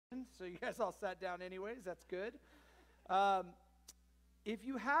so you guys all sat down anyways. That's good. If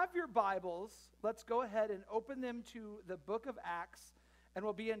you have your Bibles, let's go ahead and open them to the book of Acts, and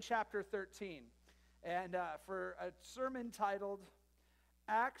we'll be in chapter 13. And for a sermon titled,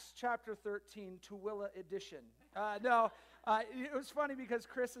 Acts chapter 13, Tooele edition. It was funny because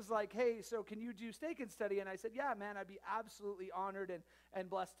Chris is like, hey, so can you do Steak and Study? And I said, yeah, man, I'd be absolutely honored and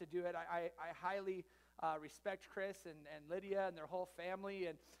blessed to do it. I highly respect Chris and Lydia and their whole family,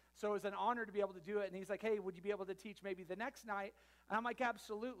 and so it was an honor to be able to do it. And he's like, hey, would you be able to teach maybe the next night? And I'm like,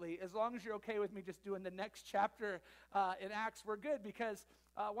 absolutely. As long as you're okay with me just doing the next chapter in Acts, we're good. Because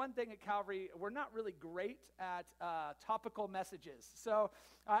one thing at Calvary, we're not really great at topical messages. So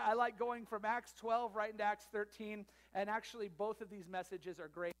I like going from Acts 12 right into Acts 13. And actually, both of these messages are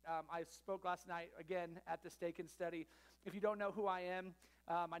great. I spoke last night, again, at the Steak and Study. If you don't know who I am,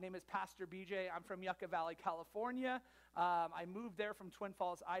 my name is Pastor BJ. I'm from Yucca Valley, California. I moved there from Twin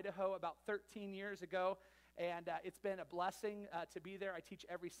Falls, Idaho about 13 years ago. And it's been a blessing to be there. I teach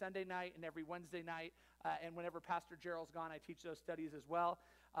every Sunday night and every Wednesday night. And whenever Pastor Gerald's gone, I teach those studies as well.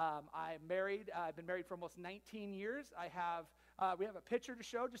 I'm married. I've been married for almost 19 years. We have a picture to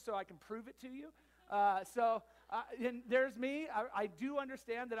show just so I can prove it to you. And there's me. I do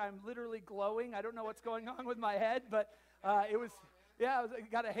understand that I'm literally glowing. I don't know what's going on with my head, but it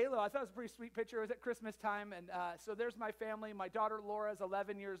got a halo. I thought it was a pretty sweet picture. It was at Christmas time. And so there's my family. My daughter Laura is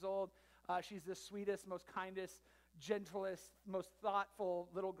 11 years old. She's the sweetest, most kindest, gentlest, most thoughtful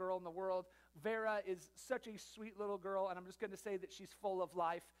little girl in the world. Vera is such a sweet little girl, and I'm just going to say that she's full of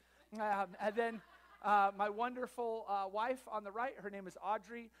life. And then my wonderful wife on the right, her name is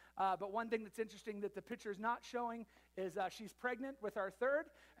Audrey. But one thing that's interesting that the picture's not showing is she's pregnant with our third.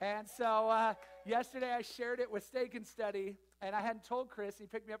 And so yesterday I shared it with Steak and Study, and I hadn't told Chris. He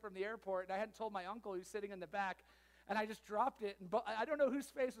picked me up from the airport, and I hadn't told my uncle who's sitting in the back. And I just dropped it. And I don't know whose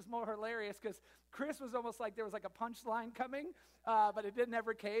face was more hilarious, because Chris was almost like there was like a punchline coming, but it didn't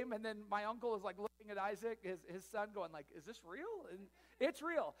ever came. And then my uncle was like looking at Isaac, his son, going like, is this real? And it's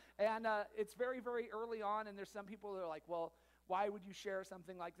real. And it's very, very early on. And there's some people that are like, well, why would you share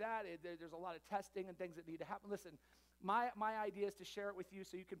something like that? There's a lot of testing and things that need to happen. Listen, my idea is to share it with you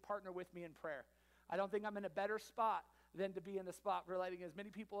so you can partner with me in prayer. I don't think I'm in a better spot than to be in the spot relating as many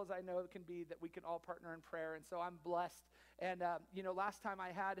people as I know can be, that we can all partner in prayer. And so I'm blessed. And, last time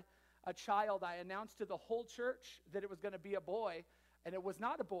I had a child, I announced to the whole church that it was going to be a boy, and it was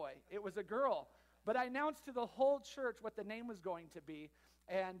not a boy. It was a girl. But I announced to the whole church what the name was going to be.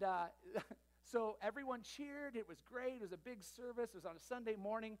 And so everyone cheered. It was great. It was a big service. It was on a Sunday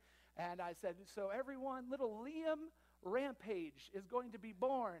morning. And I said, so everyone, little Liam Rampage is going to be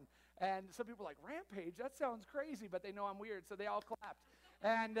born. And some people are like, Rampage? That sounds crazy, but they know I'm weird, so they all clapped.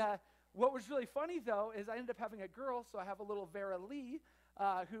 And what was really funny, though, is I ended up having a girl, so I have a little Vera Lee,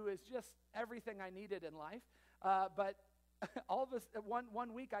 who is just everything I needed in life. But all of us,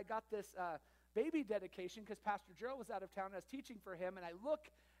 one week, I got this baby dedication because Pastor Gerald was out of town. I was teaching for him, and I look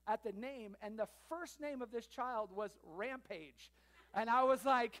at the name, and the first name of this child was Rampage. And I was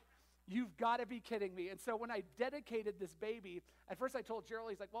like, you've got to be kidding me. And so when I dedicated this baby, at first I told Gerald,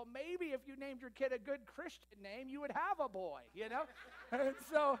 he's like, well, maybe if you named your kid a good Christian name, you would have a boy, And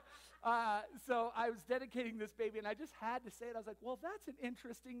so I was dedicating this baby, and I just had to say it. I was like, well, that's an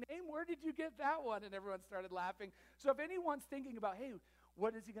interesting name. Where did you get that one? And everyone started laughing. So if anyone's thinking about, hey,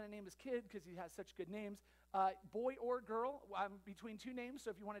 what is he going to name his kid, because he has such good names, boy or girl, I'm between two names,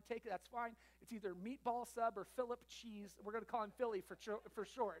 so if you want to take it, that's fine. It's either Meatball Sub or Philip Cheese. We're going to call him Philly for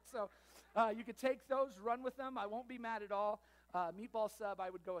short. So you could take those, run with them. I won't be mad at all. Meatball Sub, I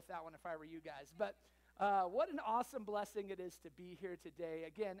would go with that one if I were you guys. But what an awesome blessing it is to be here today.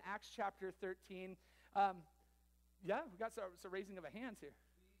 Again, Acts chapter 13. We got some raising of a hands here.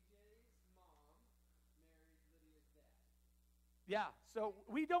 Yeah, so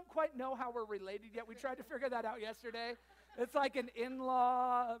we don't quite know how we're related yet. We tried to figure that out yesterday. It's like an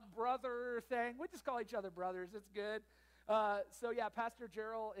in-law brother thing. We just call each other brothers. It's good. Pastor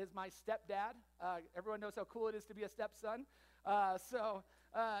Gerald is my stepdad. Everyone knows how cool it is to be a stepson.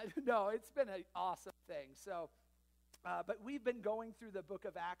 No, it's been an awesome thing. But we've been going through the book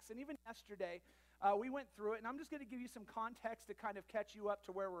of Acts, and even yesterday we went through it, and I'm just going to give you some context to kind of catch you up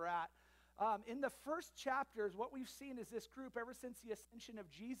to where we're at. In the first chapters, what we've seen is this group, ever since the ascension of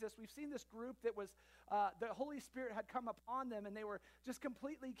Jesus, we've seen this group that was, the Holy Spirit had come upon them, and they were just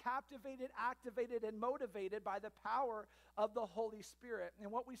completely captivated, activated, and motivated by the power of the Holy Spirit.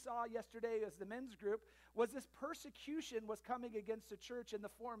 And what we saw yesterday as the men's group was this persecution was coming against the church in the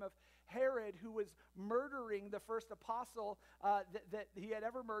form of Herod, who was murdering the first apostle that he had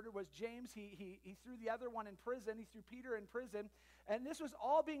ever murdered, was James. He threw the other one in prison. He threw Peter in prison. And this was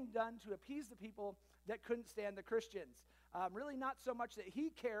all being done to appease the people that couldn't stand the Christians. Really not so much that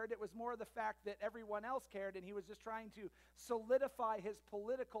he cared, it was more the fact that everyone else cared, and he was just trying to solidify his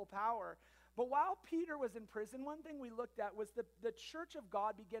political power. But while Peter was in prison, one thing we looked at was the church of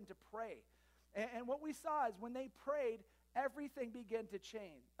God began to pray. And what we saw is when they prayed, everything began to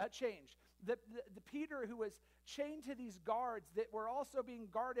change. The Peter, who was chained to these guards that were also being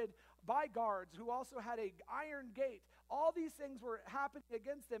guarded by guards who also had an iron gate, all these things were happening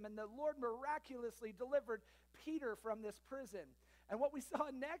against them, and the Lord miraculously delivered Peter from this prison. And what we saw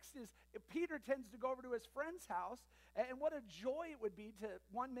next is Peter tends to go over to his friend's house, and what a joy it would be to,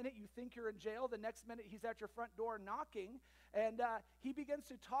 one minute you think you're in jail, the next minute he's at your front door knocking, and he begins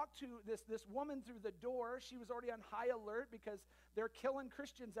to talk to this woman through the door. She was already on high alert because they're killing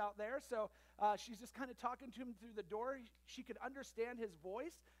Christians out there, so she's just kind of talking to him through the door. She could understand his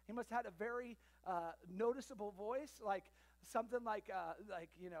voice. He must have had a very noticeable voice, like something like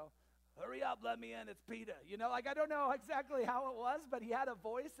hurry up, let me in, it's Peter. I don't know exactly how it was, but he had a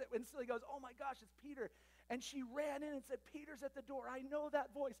voice that instantly goes, oh my gosh, it's Peter. And she ran in and said, Peter's at the door, I know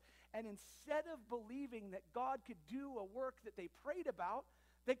that voice. And instead of believing that God could do a work that they prayed about,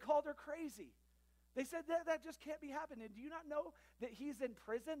 they called her crazy. They said, that just can't be happening. Do you not know that he's in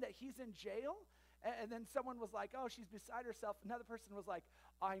prison, that he's in jail? And then someone was like, oh, she's beside herself. Another person was like,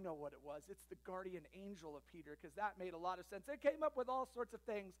 I know what it was. It's the guardian angel of Peter, because that made a lot of sense. They came up with all sorts of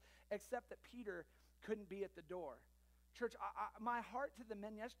things, except that Peter couldn't be at the door. Church, my heart to the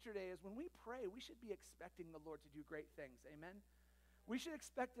men yesterday is when we pray, we should be expecting the Lord to do great things. Amen? We should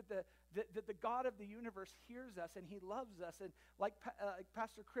expect that the God of the universe hears us and he loves us. And like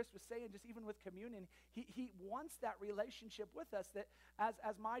Pastor Chris was saying, just even with communion, he wants that relationship with us, that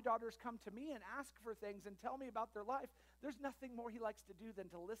as my daughters come to me and ask for things and tell me about their life, there's nothing more he likes to do than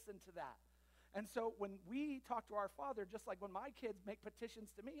to listen to that. And so when we talk to our Father, just like when my kids make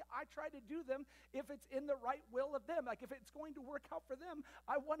petitions to me, I try to do them if it's in the right will of them. Like if it's going to work out for them,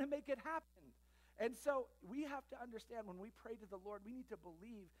 I want to make it happen. And so we have to understand when we pray to the Lord, we need to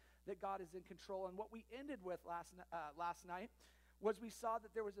believe that God is in control. And what we ended with last night was we saw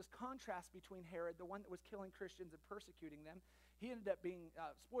that there was this contrast between Herod, the one that was killing Christians and persecuting them. He ended up being,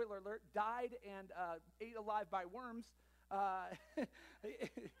 spoiler alert, died and ate alive by worms.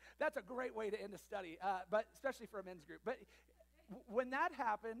 That's a great way to end a study, but especially for a men's group. But when that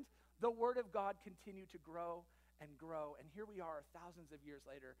happened, the Word of God continued to grow and grow. And here we are thousands of years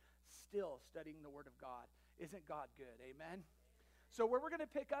later, still studying the Word of God. Isn't God good? Amen? So where we're going to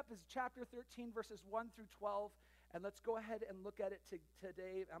pick up is chapter 13, verses 1 through 12. And let's go ahead and look at it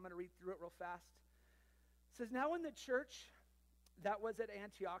today. I'm going to read through it real fast. It says, now in the church that was at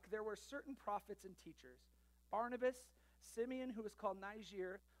Antioch, there were certain prophets and teachers. Barnabas, Simeon, who was called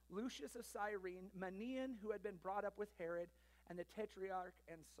Niger, Lucius of Cyrene, Manaen, who had been brought up with Herod, and the Tetrarch,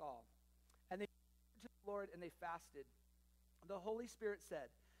 and Saul. And they prayed to the Lord, and they fasted. The Holy Spirit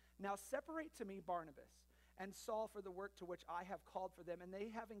said, now separate to me Barnabas and Saul for the work to which I have called for them. And they,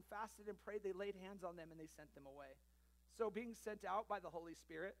 having fasted and prayed, they laid hands on them, and they sent them away. So being sent out by the Holy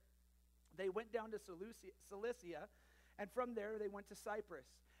Spirit, they went down to Cilicia, and from there they went to Cyprus.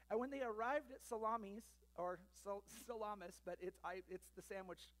 And when they arrived at Salamis, but it's the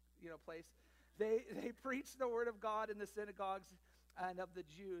sandwich place, they preached the word of God in the synagogues and of the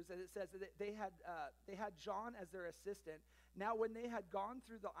Jews. And it says that they had John as their assistant. Now when they had gone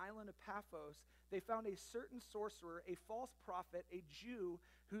through the island of Paphos, they found a certain sorcerer, a false prophet, a Jew,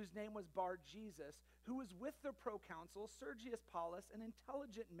 whose name was Bar-Jesus, who was with the proconsul, Sergius Paulus, an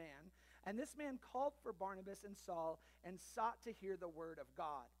intelligent man. And this man called for Barnabas and Saul and sought to hear the word of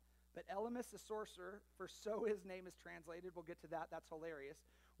God. But Elymas, the sorcerer, for so his name is translated, we'll get to that, that's hilarious,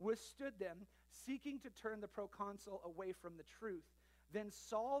 withstood them, seeking to turn the proconsul away from the truth. Then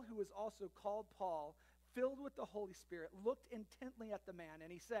Saul, who was also called Paul, filled with the Holy Spirit, looked intently at the man,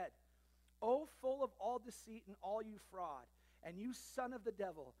 and he said, O full of all deceit and all you fraud, and you son of the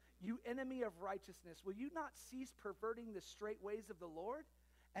devil, you enemy of righteousness, will you not cease perverting the straight ways of the Lord?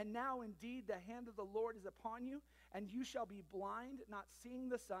 And now indeed the hand of the Lord is upon you, and you shall be blind, not seeing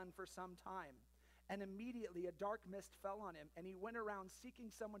the sun for some time. And immediately a dark mist fell on him, and he went around seeking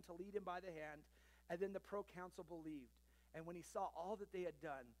someone to lead him by the hand. And then the proconsul believed. And when he saw all that they had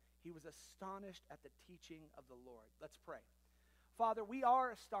done, he was astonished at the teaching of the Lord. Let's pray. Father, we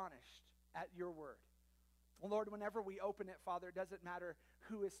are astonished at your word. Lord, whenever we open it, Father, it doesn't matter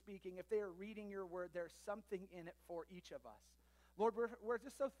who is speaking. If they are reading your word, there's something in it for each of us. Lord, we're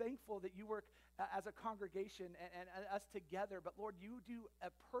just so thankful that you work as a congregation and us together. But Lord, you do a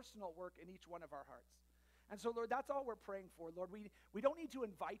personal work in each one of our hearts. And so, Lord, that's all we're praying for. Lord, we don't need to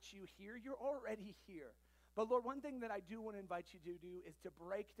invite you here. You're already here. But Lord, one thing that I do want to invite you to do is to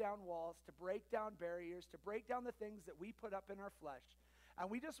break down walls, to break down barriers, to break down the things that we put up in our flesh. And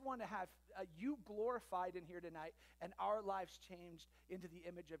we just want to have you glorified in here tonight and our lives changed into the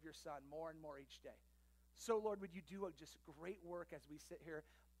image of your Son more and more each day. So, Lord, would you do just great work as we sit here.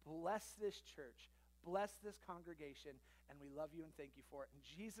 Bless this church. Bless this congregation. And we love you and thank you for it. In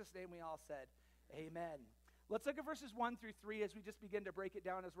Jesus' name we all said, amen. Let's look at verses 1 through 3 as we just begin to break it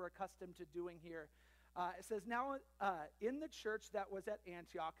down as we're accustomed to doing here. It says, now in the church that was at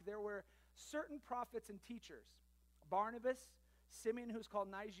Antioch, there were certain prophets and teachers. Barnabas, Simeon, who's called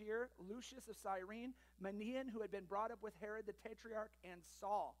Niger, Lucius of Cyrene, Manaen, who had been brought up with Herod the Tetrarch, and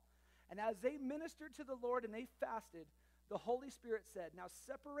Saul. And as they ministered to the Lord and they fasted, the Holy Spirit said, now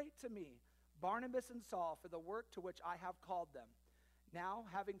separate to me Barnabas and Saul for the work to which I have called them. Now,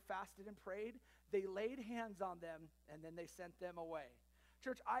 having fasted and prayed, they laid hands on them, and then they sent them away.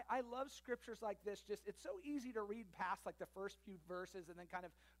 Church, I love scriptures like this. Just it's so easy to read past like the first few verses and then kind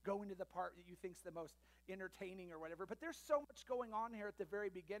of go into the part that you think's the most entertaining or whatever. But there's so much going on here at the very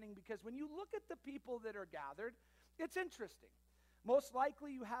beginning, because when you look at the people that are gathered, it's interesting. Most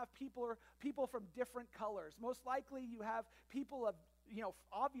likely you have people from different colors. Most likely you have people of,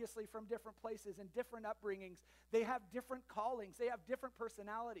 obviously from different places and different upbringings. They have different callings. They have different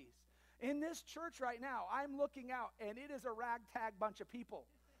personalities. In this church right now, I'm looking out, and it is a ragtag bunch of people.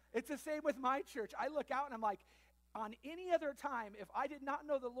 It's the same with my church. I look out, and I'm like, on any other time, if I did not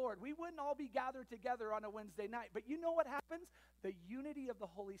know the Lord, we wouldn't all be gathered together on a Wednesday night. But you know what happens? The unity of the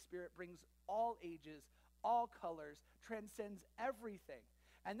Holy Spirit brings all ages, all colors, transcends everything.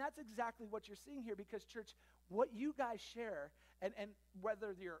 And that's exactly what you're seeing here, because, church, what you guys share, and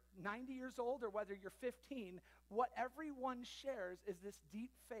whether you're 90 years old or whether you're 15, what everyone shares is this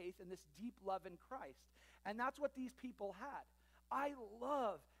deep faith and this deep love in Christ. And that's what these people had. I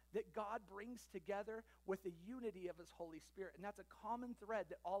love that God brings together with the unity of his Holy Spirit. And that's a common thread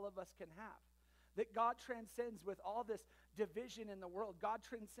that all of us can have. That God transcends with all this division in the world. God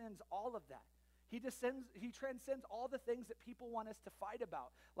transcends all of that. He transcends all the things that people want us to fight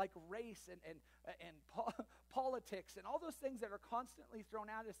about, like race and politics and all those things that are constantly thrown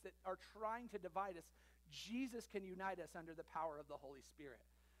at us that are trying to divide us. Jesus can unite us under the power of the Holy Spirit.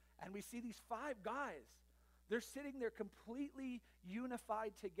 And we see these 5 guys. They're sitting there completely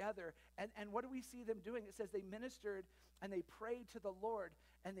unified together. And what do we see them doing? It says they ministered and they prayed to the Lord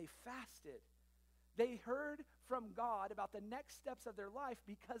and they fasted. They heard from God about the next steps of their life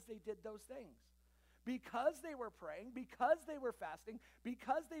because they did those things. Because they were praying, because they were fasting,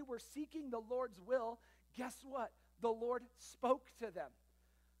 because they were seeking the Lord's will, guess what? The Lord spoke to them.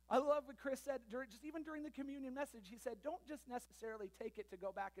 I love what Chris said, even during the communion message. He said, don't just necessarily take it to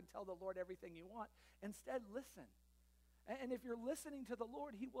go back and tell the Lord everything you want. Instead, listen. And if you're listening to the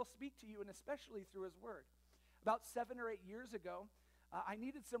Lord, he will speak to you, and especially through his word. About 7 or 8 years ago, I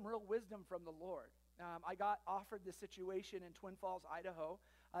needed some real wisdom from the Lord. I got offered this situation in Twin Falls, Idaho.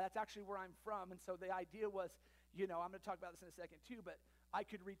 That's actually where I'm from. And so the idea was, I'm going to talk about this in a second too, but I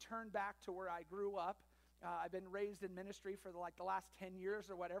could return back to where I grew up. I've been raised in ministry for the last 10 years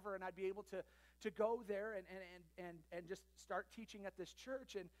or whatever, and I'd be able to go there and just start teaching at this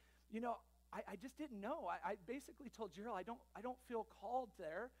church. And, I just didn't know. I basically told Gerald, I don't feel called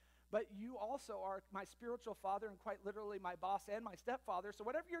there. But you also are my spiritual father and quite literally my boss and my stepfather. So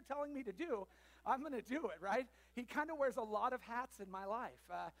whatever you're telling me to do, I'm going to do it, right? He kind of wears a lot of hats in my life.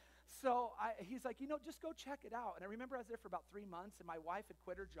 He's like, just go check it out. And I remember I was there for about 3 months, and my wife had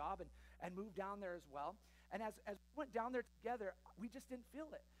quit her job and moved down there as well. And as we went down there together, we just didn't feel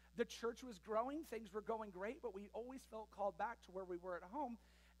it. The church was growing. Things were going great, but we always felt called back to where we were at home.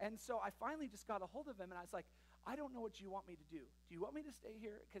 And so I finally just got a hold of him, and I was like, I don't know what you want me to do. Do you want me to stay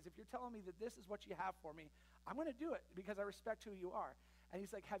here? Because if you're telling me that this is what you have for me, I'm going to do it because I respect who you are. And he's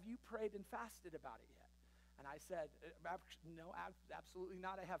like, have you prayed and fasted about it yet? And I said, no, absolutely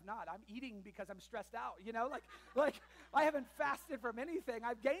not. I have not. I'm eating because I'm stressed out, like I haven't fasted from anything.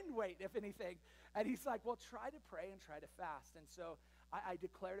 I've gained weight, if anything. And he's like, well, try to pray and try to fast. And so I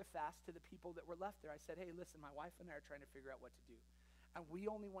declared a fast to the people that were left there. I said, hey, listen, my wife and I are trying to figure out what to do. And we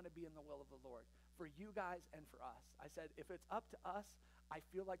only want to be in the will of the Lord for you guys and for us. I said, if it's up to us, I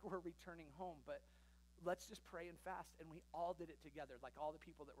feel like we're returning home, but let's just pray and fast. And we all did it together, like all the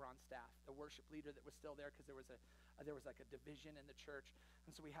people that were on staff, the worship leader that was still there, because there was like a division in the church.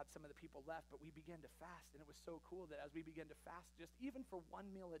 And so we had some of the people left, but we began to fast. And it was so cool that as we began to fast, just even for 1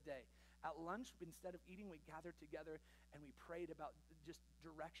 meal a day, at lunch, instead of eating, we gathered together and we prayed about just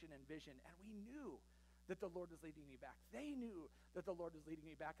direction and vision. And we knew that the Lord was leading me back. They knew that the Lord was leading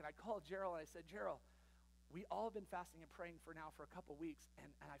me back. And I called Gerald and I said, Gerald, we all have been fasting and praying for a couple weeks, and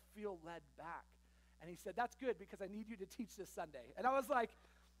I feel led back. And he said, that's good because I need you to teach this Sunday. And I was like,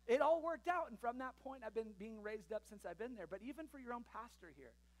 it all worked out. And from that point, I've been being raised up since I've been there. But even for your own pastor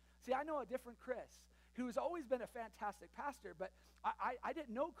here. See, I know a different Chris who's always been a fantastic pastor, but I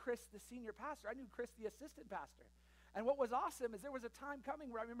didn't know Chris, the senior pastor. I knew Chris, the assistant pastor. And what was awesome is there was a time coming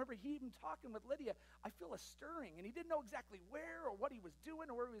where I remember he even talking with Lydia, I feel a stirring. And he didn't know exactly where or what he was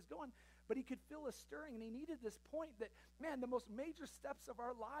doing or where he was going, but he could feel a stirring. And he needed this point that, man, the most major steps of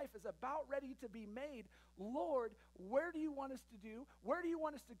our life is about ready to be made. Lord, where do you want us to do? Where do you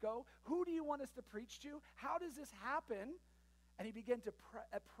want us to go? Who do you want us to preach to? How does this happen? And he began to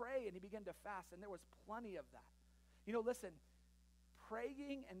pray and he began to fast. And there was plenty of that. You know, listen,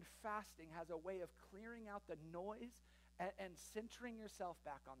 praying and fasting has a way of clearing out the noise and centering yourself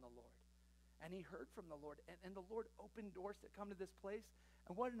back on the Lord. And he heard from the Lord, and the Lord opened doors to come to this place,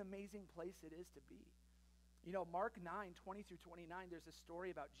 and what an amazing place it is to be. You know, Mark 9:20 through 29, there's a story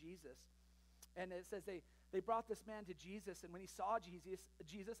about Jesus, and it says they brought this man to Jesus, and when he saw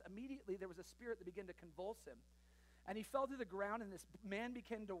Jesus, immediately there was a spirit that began to convulse him. And he fell to the ground, and this man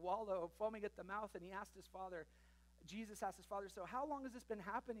began to wallow, foaming at the mouth, and Jesus asked his father, so how long has this been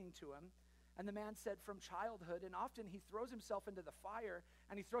happening to him? And the man said, from childhood, and often he throws himself into the fire,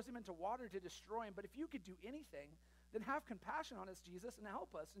 and he throws him into water to destroy him. But if you could do anything, then have compassion on us, Jesus, and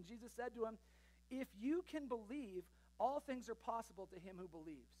help us. And Jesus said to him, if you can believe, all things are possible to him who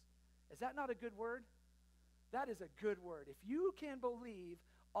believes. Is that not a good word? That is a good word. If you can believe,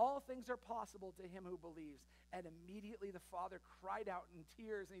 all things are possible to him who believes. And immediately the father cried out in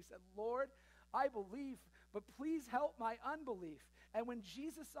tears, and he said, Lord, I believe, but please help my unbelief. And when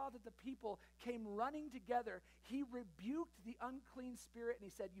Jesus saw that the people came running together, he rebuked the unclean spirit, and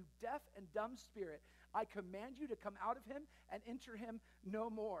he said, you deaf and dumb spirit, I command you to come out of him and enter him no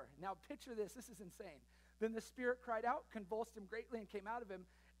more. Now picture this. This is insane. Then the spirit cried out, convulsed him greatly, and came out of him.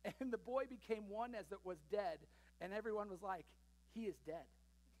 And the boy became one as it was dead. And everyone was like, he is dead.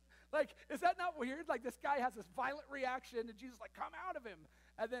 Like, is that not weird? Like, this guy has this violent reaction, and Jesus is like, come out of him.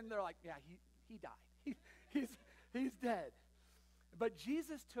 And then they're like, yeah, he died. He's dead. But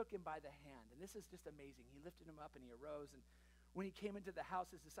Jesus took him by the hand, and this is just amazing. He lifted him up, and he arose, and when he came into the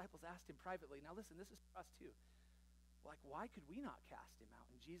house, his disciples asked him privately, now listen, this is for us too. Like, why could we not cast him out?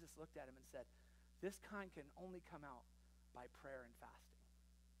 And Jesus looked at him and said, this kind can only come out by prayer and fasting.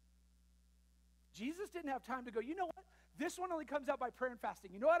 Jesus didn't have time to go, you know what? This one only comes out by prayer and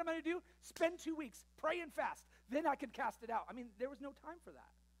fasting. You know what I'm going to do? Spend 2 weeks, pray and fast. Then I can cast it out. I mean, there was no time for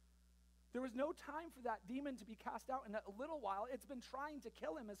that. There was no time for that demon to be cast out in a little while. It's been trying to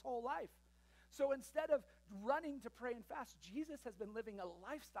kill him his whole life. So instead of running to pray and fast, Jesus has been living a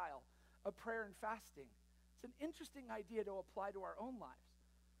lifestyle of prayer and fasting. It's an interesting idea to apply to our own lives.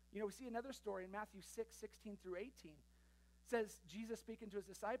 You know, we see another story in Matthew 6:16 through 18. It says, Jesus speaking to his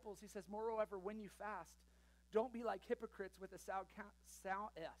disciples, he says, moreover, when you fast, don't be like hypocrites with a sad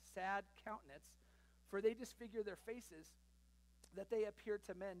countenance, for they disfigure their faces, that they appear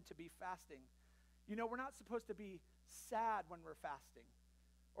to men to be fasting. You know, we're not supposed to be sad when we're fasting,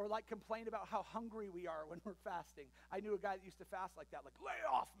 or like complain about how hungry we are when we're fasting. I knew a guy that used to fast like that, like, lay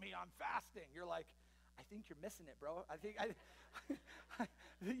off me, I'm fasting. You're like, I think you're missing it, bro. I think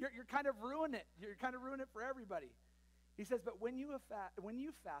you're kind of ruining it. You're kind of ruining it for everybody. He says, but when you fast,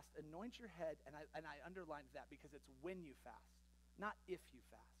 anoint your head, and I underlined that because it's when you fast, not if you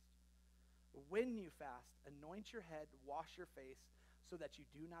fast. When you fast, anoint your head, wash your face, so that you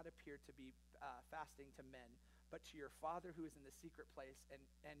do not appear to be fasting to men, but to your Father who is in the secret place,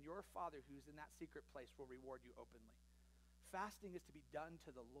 and your Father who is in that secret place will reward you openly. Fasting is to be done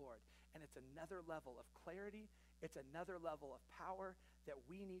to the Lord, and it's another level of clarity. It's another level of power that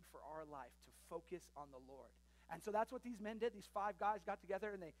we need for our life to focus on the Lord. And so that's what these men did. These 5 guys got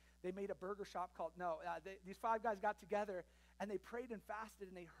together, and they made a burger shop called, these 5 guys got together, and they prayed and fasted,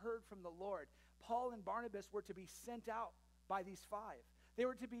 and they heard from the Lord. Paul and Barnabas were to be sent out by these 5. They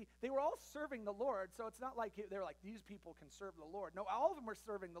were all serving the Lord, so it's not like they were like, these people can serve the Lord. No, all of them were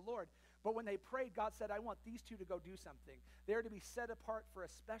serving the Lord. But when they prayed, God said, I want these 2 to go do something. They're to be set apart for a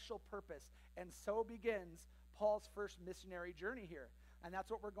special purpose. And so begins Paul's first missionary journey here. And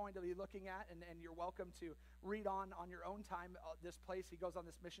that's what we're going to be looking at, and you're welcome to read on your own time this place. He goes on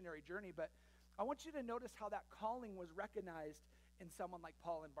this missionary journey, but I want you to notice how that calling was recognized in someone like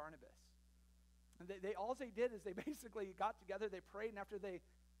Paul and Barnabas. And all they did is they basically got together, they prayed, and after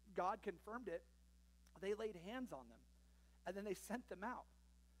God confirmed it, they laid hands on them, and then they sent them out.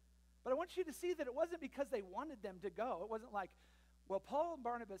 But I want you to see that it wasn't because they wanted them to go. It wasn't like, well, Paul and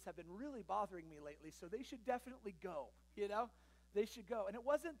Barnabas have been really bothering me lately, so they should definitely go, you know? They should go. And it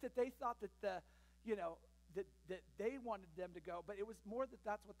wasn't that they thought that that they wanted them to go, but it was more that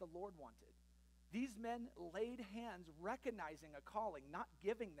that's what the Lord wanted. These men laid hands recognizing a calling, not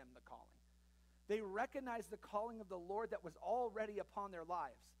giving them the calling. They recognized the calling of the Lord that was already upon their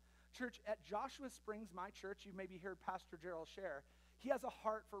lives. Church, at Joshua Springs, my church, you maybe heard Pastor Gerald share, he has a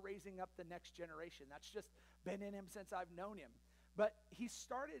heart for raising up the next generation. That's just been in him since I've known him. But he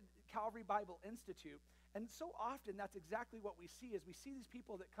started Calvary Bible Institute, and so often that's exactly what we see is we see these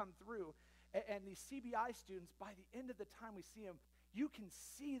people that come through, and these CBI students, by the end of the time we see them, you can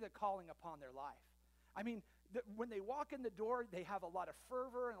see the calling upon their life. I mean, when they walk in the door, they have a lot of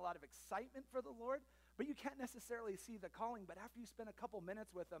fervor and a lot of excitement for the Lord, but you can't necessarily see the calling. But after you spend a couple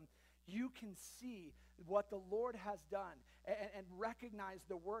minutes with them, you can see what the Lord has done and recognize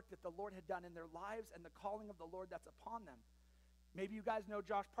the work that the Lord had done in their lives and the calling of the Lord that's upon them. Maybe you guys know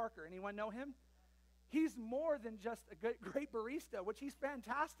Josh Parker. Anyone know him? He's more than just a great barista, which he's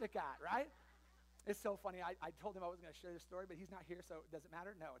fantastic at, right? It's so funny. I told him I wasn't going to share this story, but he's not here, so does it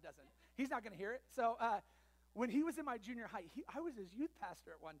matter? No, it doesn't. He's not going to hear it. So when he was in my junior high, I was his youth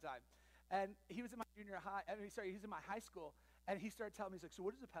pastor at one time. And he was in my junior high, he was in my high school, and he started telling me, he's like, so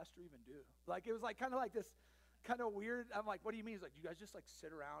what does a pastor even do? Like, it was like kind of like this kind of weird. I'm like, what do you mean? He's like, you guys just like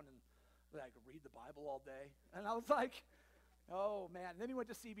sit around and like read the Bible all day? And I was like, oh, man. And then he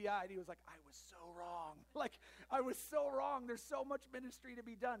went to CBI, and he was like, I was so wrong. Like, I was so wrong. There's so much ministry to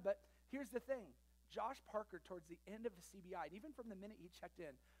be done. But here's the thing. Josh Parker, towards the end of the CBI, and even from the minute he checked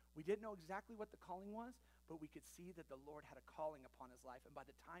in, we didn't know exactly what the calling was, but we could see that the Lord had a calling upon his life. And by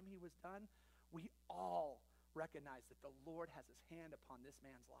the time he was done, we all recognized that the Lord has his hand upon this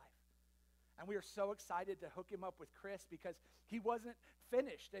man's life. And we are so excited to hook him up with Chris because he wasn't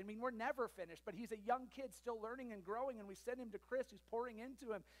finished. I mean, we're never finished, but he's a young kid still learning and growing, and we send him to Chris, who's pouring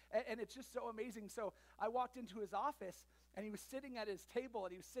into him, and it's just so amazing. So I walked into his office, and he was sitting at his table,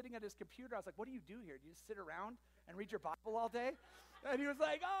 and he was sitting at his computer. I was like, what do you do here? Do you just sit around and read your Bible all day? And he was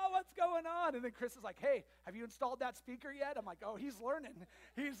like, oh, what's going on? And then Chris was like, hey, have you installed that speaker yet? I'm like, oh, he's learning.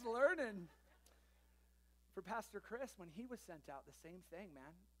 He's learning. For Pastor Chris, when he was sent out, the same thing,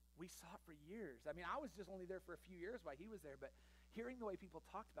 man. We saw it for years. I mean, I was just only there for a few years while he was there, but hearing the way people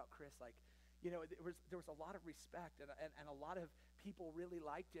talked about Chris, like, you know, there was a lot of respect, and a lot of people really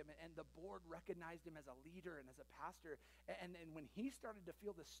liked him, and the board recognized him as a leader and as a pastor. And when he started to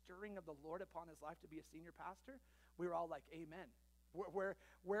feel the stirring of the Lord upon his life to be a senior pastor, we were all like, amen. Where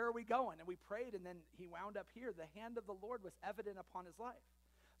are we going? And we prayed, and then he wound up here. The hand of the Lord was evident upon his life.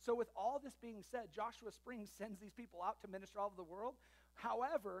 So with all this being said, Joshua Springs sends these people out to minister all over the world.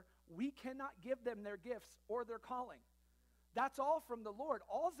 However, we cannot give them their gifts or their calling. That's all from the Lord.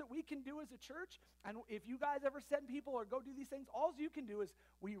 All that we can do as a church, and if you guys ever send people or go do these things, all you can do is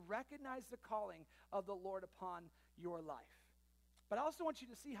we recognize the calling of the Lord upon your life. But I also want you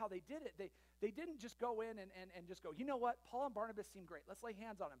to see how they did it. They didn't just go in and just go, you know what, Paul and Barnabas seem great. Let's lay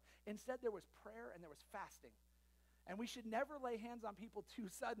hands on them. Instead, there was prayer and there was fasting. And we should never lay hands on people too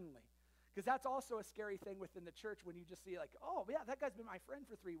suddenly, because that's also a scary thing within the church when you just see like, oh, yeah, that guy's been my friend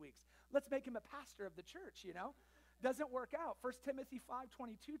for 3 weeks. Let's make him a pastor of the church, you know. Doesn't work out. 1 Timothy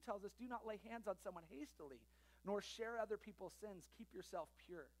 5:22 tells us, do not lay hands on someone hastily, nor share other people's sins. Keep yourself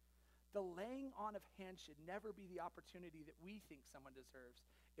pure. The laying on of hands should never be the opportunity that we think someone deserves.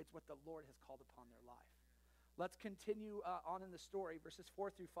 It's what the Lord has called upon their life. Let's continue on in the story, verses 4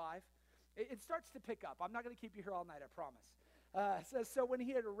 through 5. It starts to pick up. I'm not going to keep you here all night, I promise. It says, so when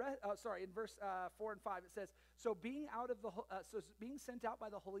he had in verse 4 and 5, it says, so being sent out by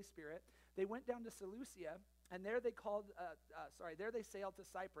the Holy Spirit, they went down to Seleucia, and there they sailed to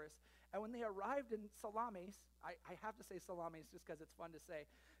Cyprus. And when they arrived in Salamis, I have to say Salamis just because it's fun to say,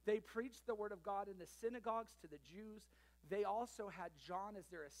 they preached the word of God in the synagogues to the Jews. They also had John as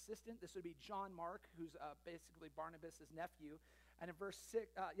their assistant. This would be John Mark, who's basically Barnabas' nephew. And in verse 6,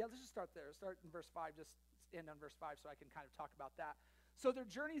 let's just start there. Start in verse 5, just end on verse 5 so I can kind of talk about that. So their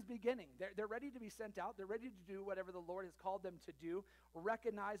journey's beginning. They're ready to be sent out. They're ready to do whatever the Lord has called them to do,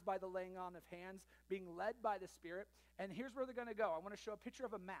 recognized by the laying on of hands, being led by the Spirit. And here's where they're going to go. I want to show a picture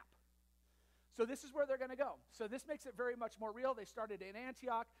of a map. So this is where they're going to go. So this makes it very much more real. They started in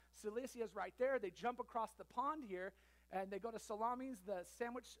Antioch. Cilicia is right there. They jump across the pond here, and they go to Salamis, the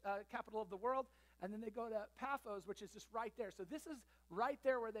sandwich capital of the world. And then they go to Paphos, which is just right there. So this is right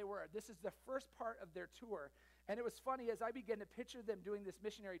there where they were. This is the first part of their tour. And it was funny, as I began to picture them doing this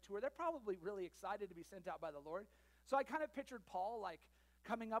missionary tour, they're probably really excited to be sent out by the Lord. So I kind of pictured Paul, like,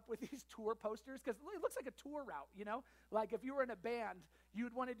 coming up with these tour posters, because it looks like a tour route, you know? Like, if you were in a band,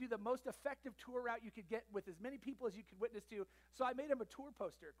 you'd want to do the most effective tour route you could get with as many people as you could witness to. So I made him a tour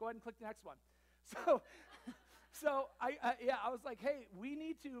poster. Go ahead and click the next one. So So I was like, hey, we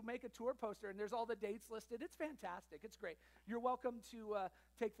need to make a tour poster, and there's all the dates listed. It's fantastic. It's great. You're welcome to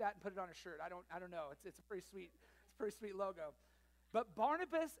take that and put it on a shirt. I don't know. It's a pretty sweet logo. But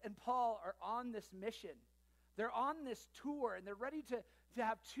Barnabas and Paul are on this mission. They're on this tour, and they're ready to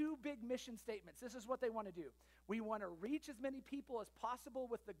have two big mission statements. This is what they want to do. We want to reach as many people as possible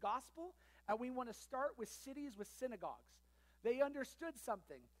with the gospel, and we want to start with cities with synagogues. They understood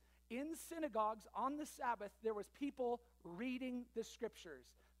something. In synagogues on the Sabbath, there was people reading the scriptures,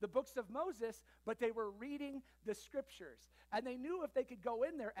 the books of Moses, but they were reading the scriptures. And they knew if they could go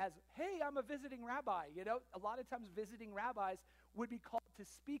in there as, hey, I'm a visiting rabbi. You know, a lot of times visiting rabbis would be called to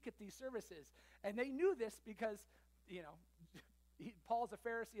speak at these services. And they knew this because, you know, Paul's a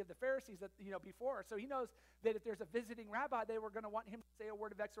Pharisee of the Pharisees that, before. So he knows that if there's a visiting rabbi, they were going to want him to say a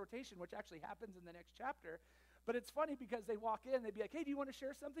word of exhortation, which actually happens in the next chapter. But it's funny because they walk in, they'd be like, hey, do you want to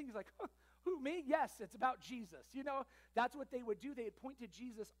share something? He's like, who, me? Yes, it's about Jesus. You know, that's what they would do. They'd point to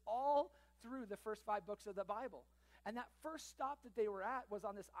Jesus all through the first 5 books of the Bible. And that first stop that they were at was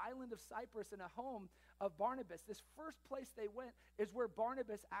on this island of Cyprus in a home of Barnabas. This first place they went is where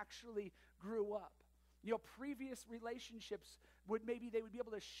Barnabas actually grew up. You know, previous relationships they would be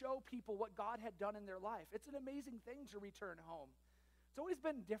able to show people what God had done in their life. It's an amazing thing to return home. It's always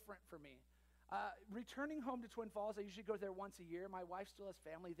been different for me. Returning home to Twin Falls, I usually go there once a year. My wife still has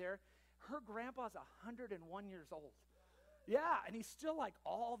family there. Her grandpa's 101 years old. Yeah, and he's still like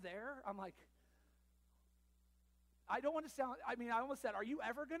all there. I'm like, I don't want to sound, I almost said, are you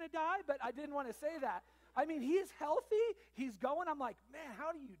ever going to die? But I didn't want to say that. He's healthy. He's going. I'm like, man,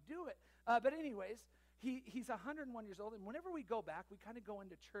 how do you do it? But anyways, he's 101 years old, and whenever we go back, we kind of go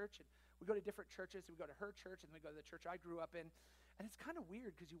into church, and we go to different churches. We go to her church, and then we go to the church I grew up in, and it's kind of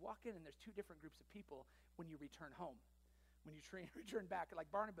weird because you walk in, and there's 2 different groups of people when you return home. When you return back, like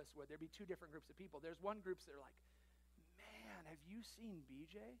Barnabas would, there'd be 2 different groups of people. There's one group that are like, man, have you seen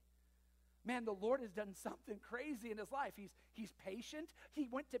BJ? Man, the Lord has done something crazy in his life. He's patient. He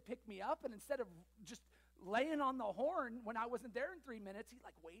went to pick me up, and instead of just laying on the horn when I wasn't there in 3 minutes, he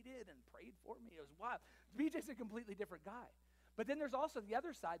like waited and prayed for me. It was wild. BJ's a completely different guy. But then there's also the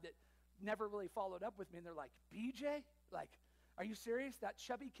other side that never really followed up with me, and they're like, BJ? Like, are you serious? That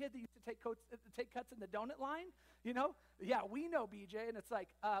chubby kid that used to take cuts in the donut line? You know? Yeah, we know BJ. And it's like,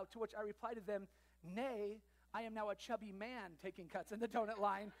 to which I reply to them, nay, I am now a chubby man taking cuts in the donut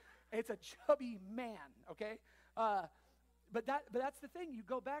line. It's a chubby man, okay? But that's the thing. You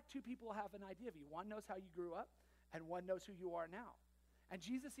go back, 2 people have an idea of you. One knows how you grew up, and one knows who you are now. And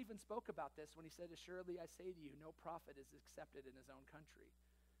Jesus even spoke about this when he said, assuredly I say to you, no prophet is accepted in his own country.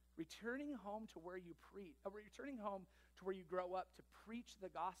 Returning home to where you returning home to where you grow up to preach the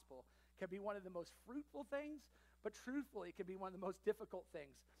gospel can be one of the most fruitful things, but truthfully, it can be one of the most difficult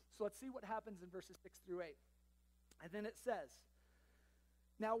things. So let's see what happens in verses 6 through 8. And then it says,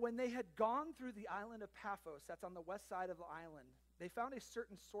 now when they had gone through the island of Paphos, that's on the west side of the island, they found a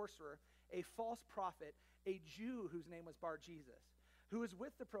certain sorcerer, a false prophet, a Jew whose name was Bar-Jesus, who was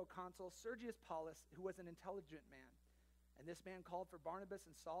with the proconsul Sergius Paulus, who was an intelligent man. And this man called for Barnabas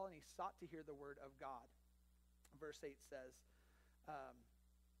and Saul, and he sought to hear the word of God. Verse 8 says,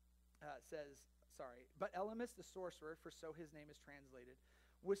 but Elymas the sorcerer, for so his name is translated,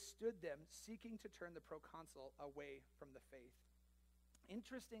 withstood them, seeking to turn the proconsul away from the faith.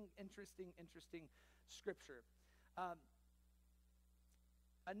 Interesting scripture.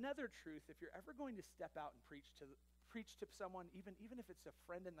 Another truth, if you're ever going to step out and preach to someone, even if it's a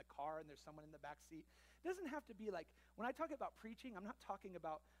friend in the car and there's someone in the back seat, it doesn't have to be like, when I talk about preaching, I'm not talking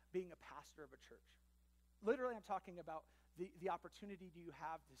about being a pastor of a church. Literally, I'm talking about the opportunity do you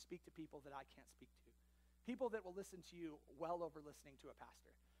have to speak to people that I can't speak to. People that will listen to you well over listening to a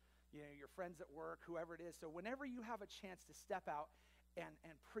pastor. You know, your friends at work, whoever it is. So whenever you have a chance to step out and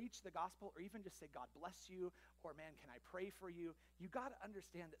preach the gospel, or even just say, God bless you, or man, can I pray for you? You got to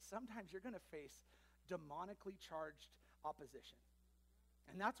understand that sometimes you're going to face demonically charged opposition.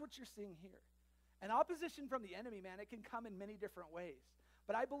 And that's what you're seeing here. And opposition from the enemy, man, it can come in many different ways.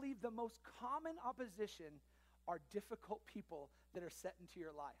 But I believe the most common opposition are difficult people that are set into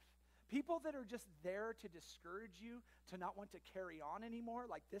your life. People that are just there to discourage you, to not want to carry on anymore,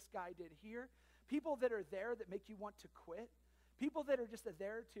 like this guy did here. People that are there that make you want to quit. People that are just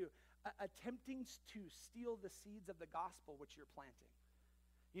there to attempting to steal the seeds of the gospel which you're planting.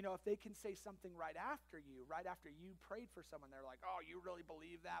 You know, if they can say something right after you prayed for someone, they're like, oh, you really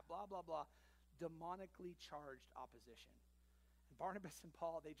believe that, blah, blah, blah. Demonically charged opposition. And Barnabas and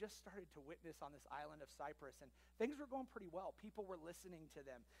Paul, they just started to witness on this island of Cyprus, and things were going pretty well. People were listening to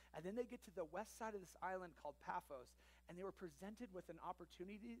them. And then they get to the west side of this island called Paphos, and they were presented with an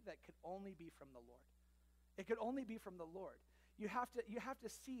opportunity that could only be from the Lord. It could only be from the Lord. You have to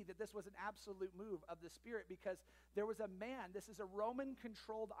see that this was an absolute move of the Spirit, because there was a man, this is a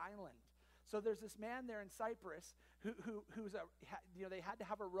Roman-controlled island. So there's this man there in Cyprus who's they had to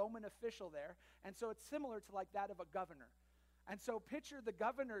have a Roman official there, and so it's similar to like that of a governor. And so picture the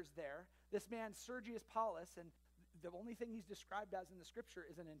governor's there, this man Sergius Paulus, and the only thing he's described as in the scripture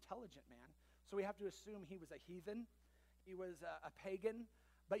is an intelligent man. So we have to assume he was a heathen, he was a pagan,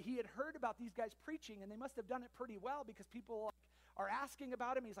 but he had heard about these guys preaching, and they must have done it pretty well, because people are asking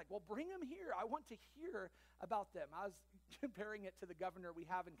about him. He's like, well, bring him here. I want to hear about them. I was comparing it to the governor we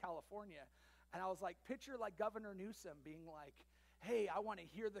have in California, and I was like, picture like Governor Newsom being like, hey, I want to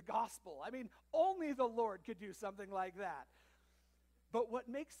hear the gospel. I mean, only the Lord could do something like that. But what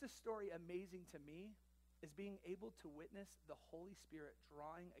makes this story amazing to me is being able to witness the Holy Spirit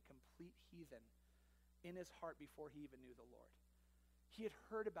drawing a complete heathen in his heart before he even knew the Lord. He had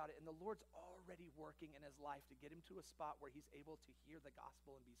heard about it, and the Lord's already working in his life to get him to a spot where he's able to hear the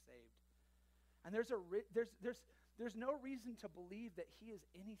gospel and be saved. And there's no reason to believe that he is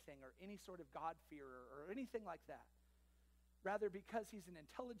anything or any sort of God-fearer or anything like that. Rather, because he's an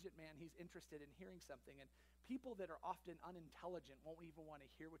intelligent man, he's interested in hearing something. And people that are often unintelligent won't even want to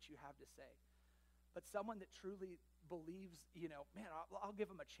hear what you have to say. But someone that truly believes, man, I'll give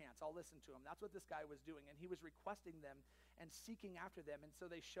him a chance. I'll listen to him. That's what this guy was doing. And he was requesting them and seeking after them. And so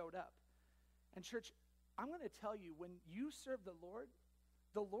they showed up. And church, I'm going to tell you, when you serve the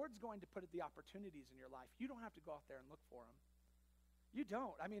Lord's going to put the opportunities in your life. You don't have to go out there and look for them. You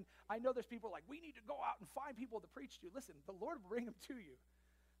don't. I mean, I know there's people like, we need to go out and find people to preach to. Listen, the Lord will bring them to you.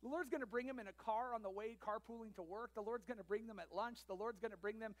 The Lord's going to bring them in a car on the way, carpooling to work. The Lord's going to bring them at lunch. The Lord's going to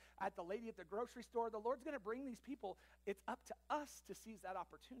bring them at the lady at the grocery store. The Lord's going to bring these people. It's up to us to seize that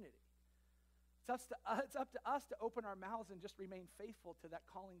opportunity. It's up to us to open our mouths and just remain faithful to that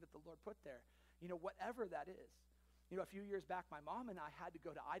calling that the Lord put there, whatever that is. A few years back, my mom and I had to go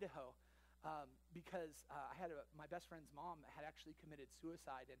to Idaho because my best friend's mom had actually committed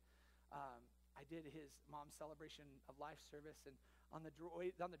suicide, and I did his mom's celebration of life service, and on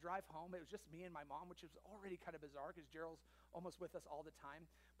the drive home, it was just me and my mom, which was already kind of bizarre because Gerald's almost with us all the time.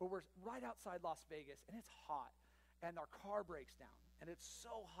 But we're right outside Las Vegas, and it's hot, and our car breaks down, and it's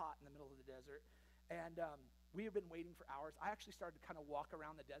so hot in the middle of the desert, and we have been waiting for hours. I actually started to kind of walk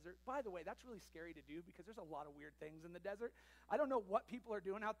around the desert. By the way, that's really scary to do because there's a lot of weird things in the desert. I don't know what people are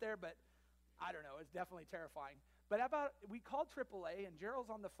doing out there, but I don't know. It's definitely terrifying. But we called AAA, and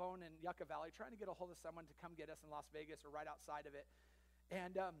Gerald's on the phone in Yucca Valley trying to get a hold of someone to come get us in Las Vegas or right outside of it.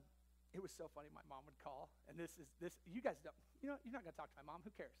 And it was so funny. My mom would call, and this you guys don't, you're not going to talk to my mom.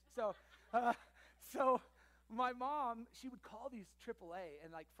 Who cares? So my mom, she would call these AAA,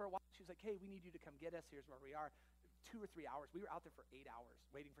 and like for a while, she was like, hey, we need you to come get us. Here's where we are. 2 or 3 hours. We were out there for 8 hours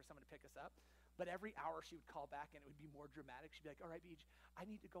waiting for someone to pick us up. But every hour she would call back, and it would be more dramatic. She'd be like, all right, BJ, I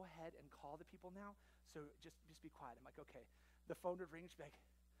need to go ahead and call the people now, so just be quiet. I'm like, okay. The phone would ring, and she'd be like,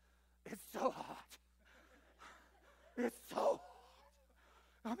 it's so hot. It's so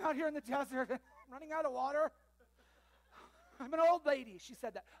hot. I'm out here in the desert, and I'm running out of water. I'm an old lady. She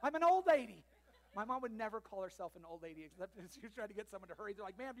said that. I'm an old lady. My mom would never call herself an old lady, except if she was trying to get someone to hurry. They're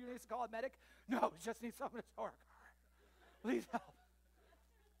like, ma'am, do you need us to call a medic? No, we just need someone to tow our car. Please help.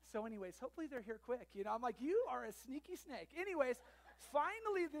 So anyways, hopefully they're here quick. I'm like, you are a sneaky snake. Anyways,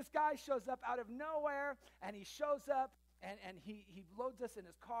 finally this guy shows up out of nowhere, and he shows up, and he loads us in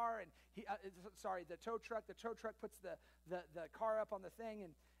his car, and the tow truck. The tow truck puts the car up on the thing,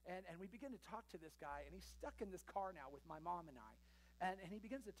 and we begin to talk to this guy, and he's stuck in this car now with my mom and I. And he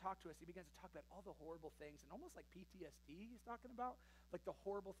begins to talk to us. He begins to talk about all the horrible things, and almost like PTSD he's talking about, like the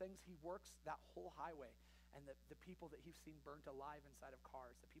horrible things. He works that whole highway, and the people that he's seen burnt alive inside of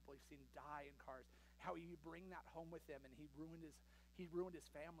cars, the people he's seen die in cars, how he bring that home with him, and he ruined his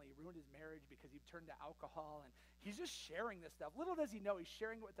family, he ruined his marriage because he turned to alcohol, and he's just sharing this stuff. Little does he know, he's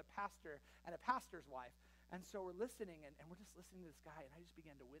sharing it with a pastor and a pastor's wife. And so we're listening, and we're just listening to this guy, and I just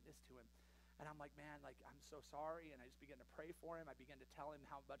began to witness to him. And I'm like, man, like, I'm so sorry. And I just began to pray for him. I began to tell him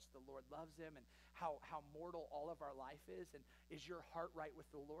how much the Lord loves him and how mortal all of our life is. And is your heart right with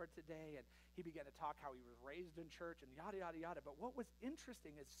the Lord today? And he began to talk how he was raised in church and yada, yada, yada. But what was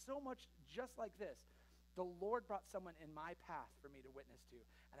interesting is so much just like this, the Lord brought someone in my path for me to witness to.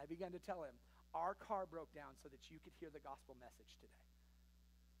 And I began to tell him, our car broke down so that you could hear the gospel message today.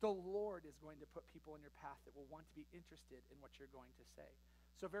 The Lord is going to put people in your path that will want to be interested in what you're going to say.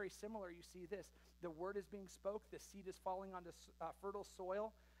 So very similar, you see this. The word is being spoke. The seed is falling onto fertile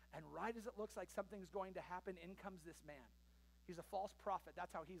soil. And right as it looks like something's going to happen, in comes this man. He's a false prophet.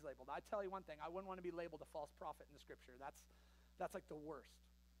 That's how he's labeled. I tell you one thing. I wouldn't want to be labeled a false prophet in the scripture. That's like the worst.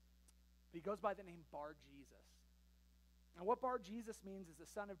 But he goes by the name Bar Jesus. And what Bar Jesus means is the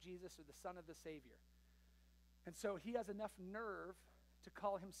son of Jesus or the son of the Savior. And so he has enough nerve to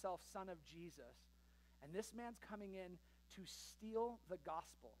call himself son of Jesus. And this man's coming in to steal the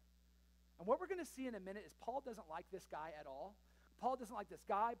gospel. And what we're going to see in a minute is Paul doesn't like this guy at all. Paul doesn't like this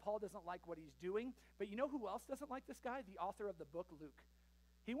guy. Paul doesn't like what he's doing. But you know who else doesn't like this guy? The author of the book, Luke.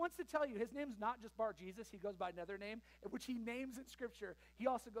 He wants to tell you his name's not just Bar Jesus. He goes by another name, which he names in Scripture. He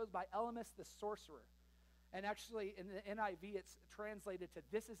also goes by Elymas the sorcerer. And actually, in the NIV, it's translated to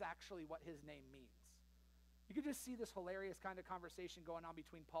this is actually what his name means. You can just see this hilarious kind of conversation going on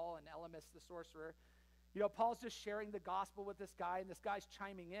between Paul and Elymas the sorcerer. You know, Paul's just sharing the gospel with this guy, and this guy's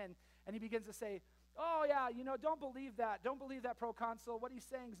chiming in, and he begins to say, oh, yeah, you know, don't believe that. Don't believe that, proconsul. What he's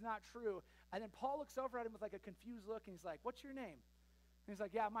saying is not true. And then Paul looks over at him with like a confused look, and he's like, what's your name? And he's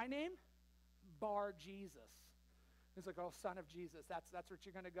like, yeah, my name? Bar Jesus. He's like, oh, son of Jesus. That's what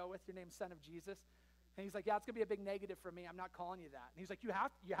you're going to go with? Your name's son of Jesus? And he's like, yeah, it's going to be a big negative for me. I'm not calling you that. And he's like, you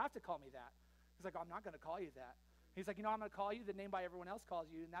have to call me that. He's like, oh, I'm not going to call you that. He's like, you know, I'm going to call you the name by everyone else calls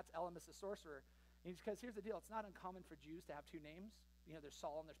you, and that's Elymas the sorcerer. Because here's the deal. It's not uncommon for Jews to have two names. You know, there's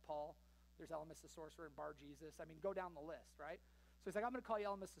Saul and there's Paul. There's Elymas the sorcerer and Bar Jesus. I mean, go down the list, right? So he's like, I'm going to call you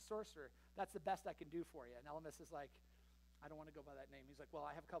Elymas the sorcerer. That's the best I can do for you. And Elymas is like, I don't want to go by that name. He's like, well,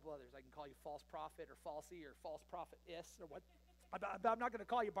 I have a couple others. I can call you false prophet or falsy or false prophetess or what. I'm not going to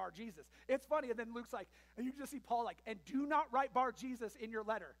call you Bar Jesus. It's funny. And then Luke's like, and you just see Paul like, and do not write Bar Jesus in your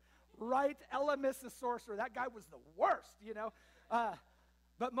letter. Write Elymas the sorcerer. That guy was the worst, you know.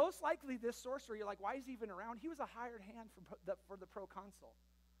 But most likely this sorcerer, you're like, why is he even around? He was a hired hand for the proconsul.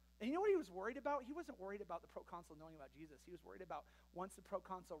 And you know what he was worried about? He wasn't worried about the proconsul knowing about Jesus. He was worried about once the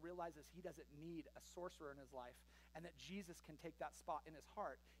proconsul realizes he doesn't need a sorcerer in his life and that Jesus can take that spot in his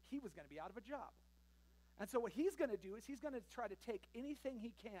heart, he was going to be out of a job. And so what he's going to do is he's going to try to take anything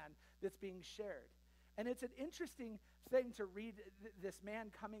he can that's being shared. And it's an interesting thing to read this man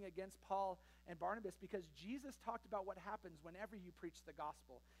coming against Paul and Barnabas because Jesus talked about what happens whenever you preach the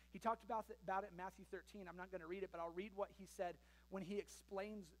gospel. He talked about it in Matthew 13. I'm not going to read it, but I'll read what he said when he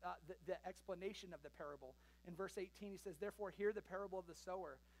explains the explanation of the parable. In verse 18, he says, therefore, hear the parable of the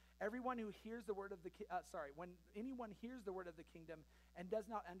sower. Everyone who hears the word of when anyone hears the word of the kingdom and does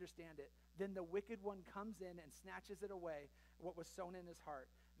not understand it, then the wicked one comes in and snatches it away, what was sown in his heart.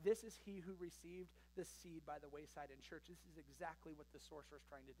 This is he who received the seed by the wayside. In church, this is exactly what the sorcerer is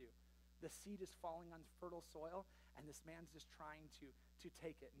trying to do. The seed is falling on fertile soil, and this man's just trying to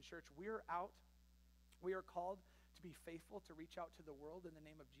take it. In church, we are called to be faithful, to reach out to the world in the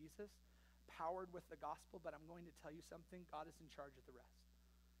name of Jesus, powered with the gospel, but I'm going to tell you something, God is in charge of the rest.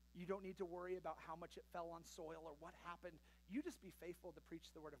 You don't need to worry about how much it fell on soil or what happened. You just be faithful to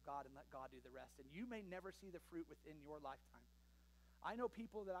preach the word of God and let God do the rest, and you may never see the fruit within your lifetime. I know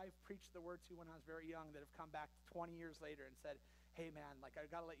people that I've preached the word to when I was very young that have come back 20 years later and said, hey, man, like, I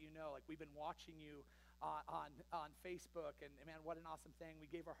got to let you know, like, we've been watching you on Facebook, and man, what an awesome thing. We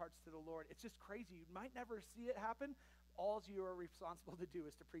gave our hearts to the Lord. It's just crazy. You might never see it happen. All you are responsible to do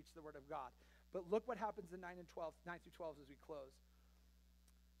is to preach the word of God. But look what happens in 9 through 12 as we close.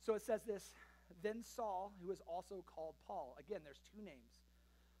 So it says this, then Saul, who is also called Paul, again, there's two names,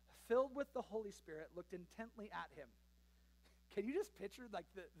 filled with the Holy Spirit, looked intently at him. Can you just picture like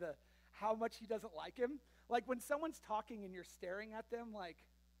the how much he doesn't like him? Like when someone's talking and you're staring at them, like,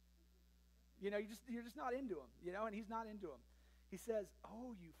 you know, you're just not into him, you know, and he's not into him. He says,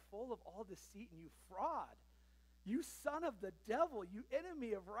 oh, you full of all deceit and you fraud, you son of the devil, you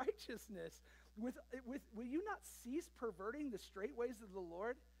enemy of righteousness. Will you not cease perverting the straight ways of the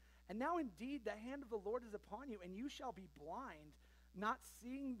Lord? And now indeed the hand of the Lord is upon you, and you shall be blind, not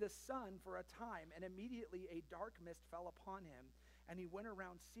seeing the sun for a time. And immediately a dark mist fell upon him, and he went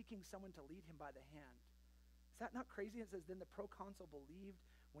around seeking someone to lead him by the hand. Is that not crazy? It says, then the proconsul believed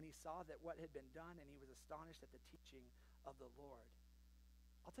when he saw that what had been done, and he was astonished at the teaching of the Lord.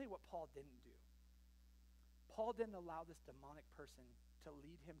 I'll tell you what Paul didn't do. Paul didn't allow this demonic person to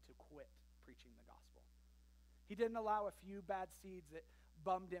lead him to quit preaching the gospel. He didn't allow a few bad seeds that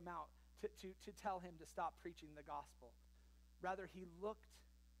bummed him out to tell him to stop preaching the gospel. Rather, he looked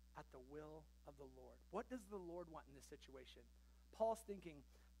at the will of the Lord. What does the Lord want in this situation? Paul's thinking,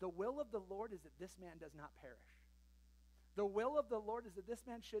 the will of the Lord is that this man does not perish. The will of the Lord is that this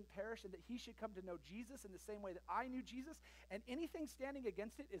man shouldn't perish and that he should come to know Jesus in the same way that I knew Jesus, and anything standing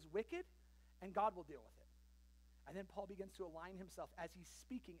against it is wicked, and God will deal with it. And then Paul begins to align himself as he's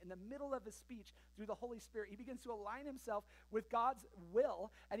speaking in the middle of his speech through the Holy Spirit. He begins to align himself with God's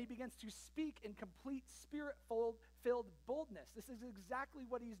will, and he begins to speak in complete spirit-filled boldness. This is exactly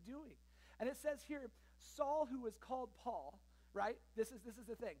what he's doing. And it says here, Saul, who was called Paul, right? This is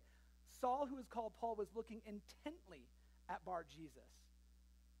the thing. Saul, who is called Paul, was looking intently at Bar Jesus.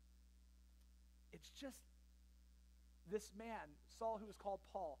 It's just this man, Saul, who is called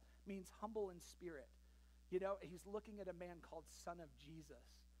Paul, means humble in spirit. He's looking at a man called Son of Jesus.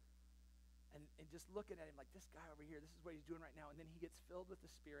 And just looking at him like, this guy over here, this is what he's doing right now. And then he gets filled with the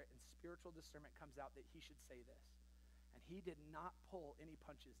Spirit, and spiritual discernment comes out that he should say this. And he did not pull any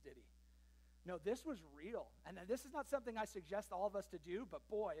punches, did he? No, this was real. And this is not something I suggest all of us to do, but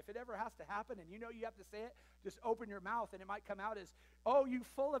boy, if it ever has to happen and you have to say it, just open your mouth and it might come out as, oh, you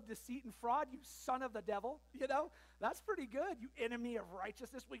full of deceit and fraud, you son of the devil. That's pretty good. You enemy of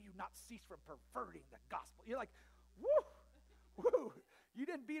righteousness, will you not cease from perverting the gospel? You're like, woo. You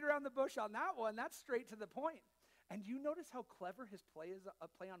didn't beat around the bush on that one. That's straight to the point. And you notice how clever his play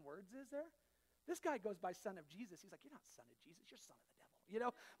on words is there? This guy goes by Son of Jesus. He's like, you're not Son of Jesus, you're son of the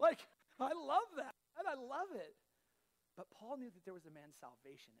devil. I love that, and I love it. But Paul knew that there was a man's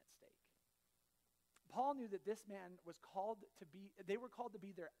salvation at stake. Paul knew that this man they were called to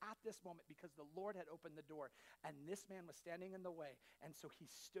be there at this moment because the Lord had opened the door, and this man was standing in the way, and so he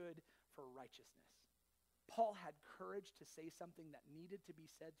stood for righteousness. Paul had courage to say something that needed to be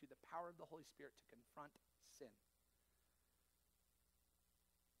said through the power of the Holy Spirit to confront sin.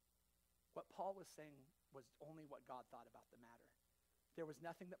 What Paul was saying was only what God thought about the matter. There was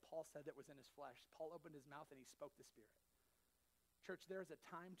nothing that Paul said that was in his flesh. Paul opened his mouth and he spoke the Spirit. Church, there is a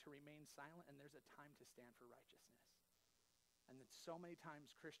time to remain silent and there's a time to stand for righteousness. And that so many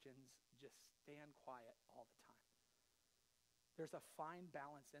times Christians just stand quiet all the time. There's a fine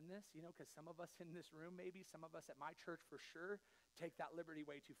balance in this, because some of us in this room, maybe some of us at my church for sure, take that liberty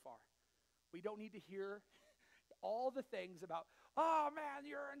way too far. We don't need to hear all the things about, oh man,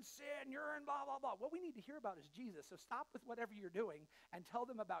 you're in sin, you're in blah, blah, blah. What we need to hear about is Jesus. So stop with whatever you're doing and tell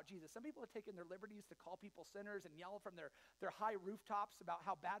them about Jesus. Some people are taking their liberties to call people sinners and yell from their high rooftops about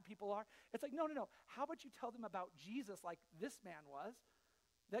how bad people are. It's like, no. How about you tell them about Jesus like this man was?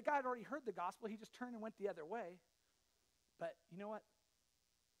 That guy had already heard the gospel. He just turned and went the other way. But you know what?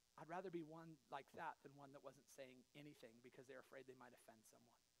 I'd rather be one like that than one that wasn't saying anything because they're afraid they might offend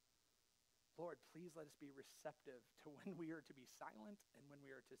someone. Lord, please let us be receptive to when we are to be silent and when we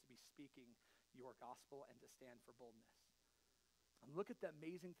are to be speaking your gospel and to stand for boldness. And look at the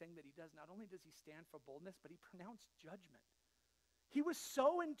amazing thing that he does. Not only does he stand for boldness, but he pronounced judgment. He was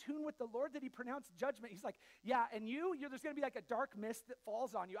so in tune with the Lord that he pronounced judgment. He's like, yeah, and there's going to be like a dark mist that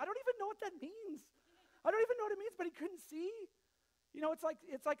falls on you. I don't even know what that means. I don't even know what it means, but he couldn't see.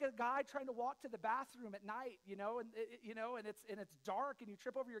 It's like a guy trying to walk to the bathroom at night, and it's dark, and you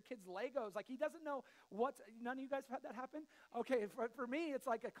trip over your kid's Legos. Like he doesn't know none of you guys have had that happen? Okay, for me, it's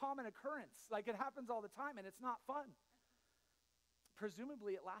like a common occurrence. Like it happens all the time, and it's not fun.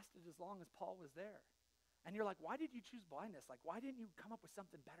 Presumably, it lasted as long as Paul was there. And you're like, why did you choose blindness? Like, why didn't you come up with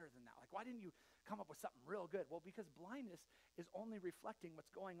something better than that? Like, why didn't you come up with something real good? Well, because blindness is only reflecting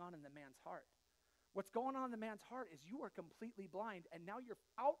what's going on in the man's heart. What's going on in the man's heart is you are completely blind, and now your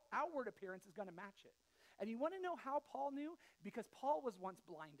outward appearance is going to match it. And you want to know how Paul knew? Because Paul was once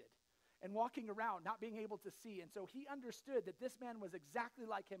blinded and walking around, not being able to see. And so he understood that this man was exactly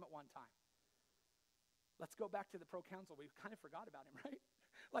like him at one time. Let's go back to the proconsul. We kind of forgot about him, right?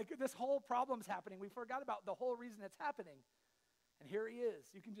 Like this whole problem's happening. We forgot about the whole reason it's happening. And here he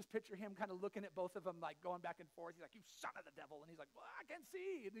is. You can just picture him kind of looking at both of them, like going back and forth. He's like, you son of the devil. And he's like, well, I can't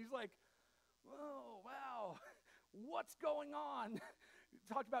see. And he's like, oh, wow, what's going on?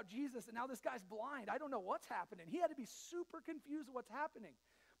 Talked about Jesus, and now this guy's blind. I don't know what's happening. He had to be super confused with what's happening.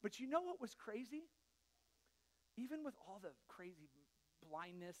 But you know what was crazy? Even with all the crazy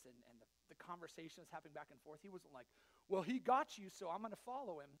blindness and the conversations happening back and forth, he wasn't like, well, he got you, so I'm going to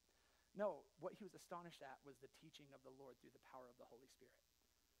follow him. No, what he was astonished at was the teaching of the Lord through the power of the Holy Spirit.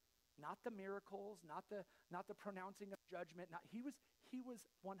 Not the miracles, not the pronouncing of judgment. He was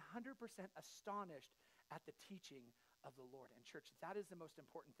 100% astonished at the teaching of the Lord. And church, that is the most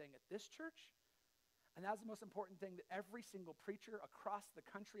important thing at this church, and that's the most important thing that every single preacher across the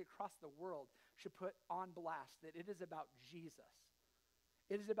country, across the world should put on blast, that it is about Jesus.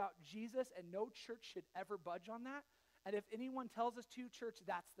 It is about Jesus, and no church should ever budge on that. And if anyone tells us to, church,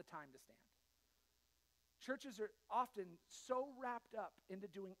 that's the time to stand. Churches are often so wrapped up into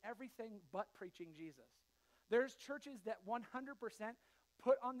doing everything but preaching Jesus. There's churches that 100%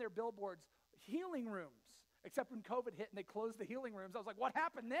 put on their billboards healing rooms, except when COVID hit and they closed the healing rooms. I was like, what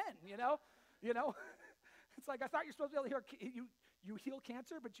happened then, you know? It's like, I thought you're supposed to be able to you heal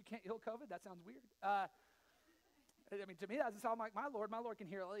cancer, but you can't heal COVID? That sounds weird. To me, that doesn't sound like my Lord. My Lord can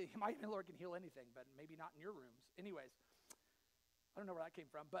heal anything, but maybe not in your rooms. Anyways, I don't know where that came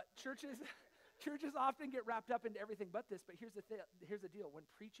from, but churches Churches often get wrapped up into everything but this, but here's the deal. When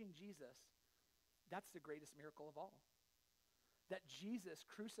preaching Jesus, that's the greatest miracle of all. That Jesus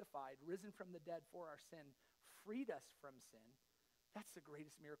crucified, risen from the dead for our sin, freed us from sin. That's the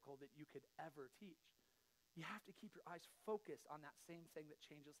greatest miracle that you could ever teach. You have to keep your eyes focused on that same thing that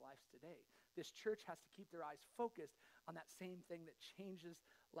changes lives today. This church has to keep their eyes focused on that same thing that changes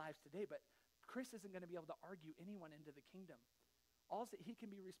lives today. But Chris isn't going to be able to argue anyone into the kingdom. All that he can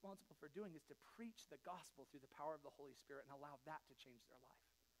be responsible for doing is to preach the gospel through the power of the Holy Spirit and allow that to change their life.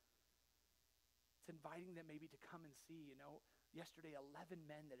 It's inviting them maybe to come and see, yesterday 11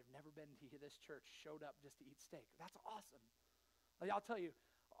 men that have never been to this church showed up just to eat steak. That's awesome. Like, I'll tell you,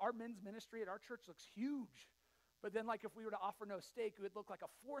 our men's ministry at our church looks huge. But then, if we were to offer no steak, it would look like a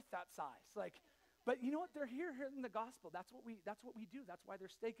fourth that size. But you know what? They're hearing the gospel. That's what we do. That's why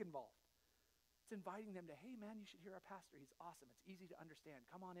there's steak involved. It's inviting them to, hey, man, you should hear our pastor. He's awesome. It's easy to understand.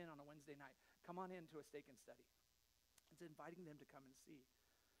 Come on in on a Wednesday night. Come on in to a steak and study. It's inviting them to come and see.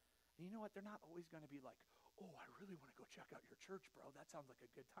 And you know what? They're not always going to be like, oh, I really want to go check out your church, bro. That sounds like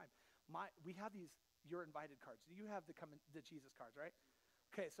a good time. We have these you're invited cards. You have the Jesus cards, right?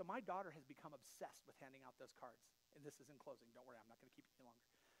 Okay, so my daughter has become obsessed with handing out those cards. And this is in closing. Don't worry, I'm not going to keep you any longer.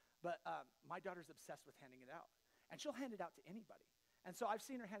 But my daughter's obsessed with handing it out. And she'll hand it out to anybody. And so I've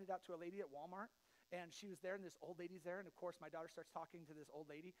seen her hand it out to a lady at Walmart. And she was there, and this old lady's there. And, of course, my daughter starts talking to this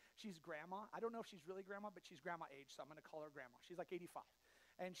old lady. She's grandma. I don't know if she's really grandma, but she's grandma age, so I'm going to call her grandma. She's like 85.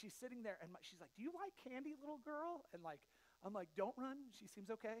 And she's sitting there, and she's like, do you like candy, little girl? And, I'm like, don't run. She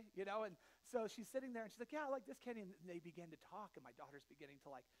seems okay, And so she's sitting there, and she's like, yeah, I like this candy. And they begin to talk, and my daughter's beginning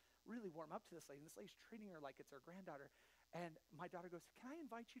to, really warm up to this lady. And this lady's treating her like it's her granddaughter. And my daughter goes, can I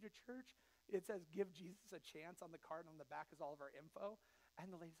invite you to church? It says, give Jesus a chance on the card. And on the back is all of our info.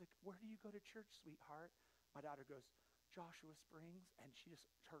 And the lady's like, where do you go to church, sweetheart? My daughter goes, Joshua Springs. And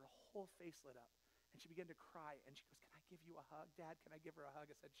her whole face lit up. And she began to cry. And she goes, can I give you a hug, Dad? Can I give her a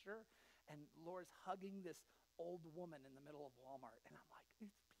hug? I said, sure. And Laura's hugging this old woman in the middle of Walmart. And I'm like,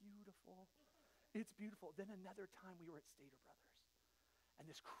 it's beautiful. It's beautiful. Then another time we were at Stater Brothers. And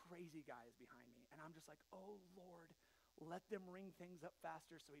this crazy guy is behind me. And I'm just like, oh, Lord, let them ring things up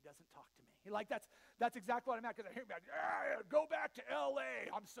faster so he doesn't talk to me. That's exactly what I'm at, because I hear him like, go back to L.A.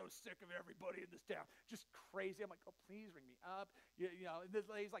 I'm so sick of everybody in this town. Just crazy. I'm like, oh, please ring me up. And this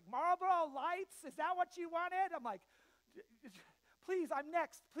lady's like, Marlboro Lights? Is that what you wanted? I'm like, please, I'm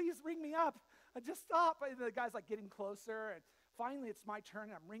next. Please ring me up. Just stop. And the guy's getting closer. And finally, it's my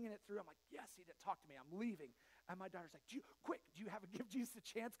turn. And I'm ringing it through. I'm like, yes, he didn't talk to me. I'm leaving. And my daughter's like, do you have a Give Jesus a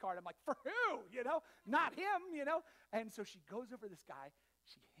Chance card? I'm like, for who? Not him, And so she goes over to this guy.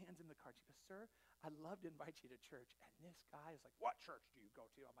 She hands him the card. She goes, sir, I'd love to invite you to church. And this guy is like, what church do you go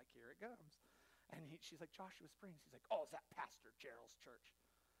to? I'm like, here it comes. And she's like, Joshua Springs. He's like, oh, is that Pastor Gerald's church?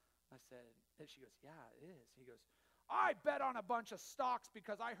 I said, and she goes, yeah, it is. He goes, I bet on a bunch of stocks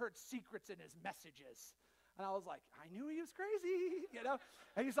because I heard secrets in his messages. And I was like, I knew he was crazy,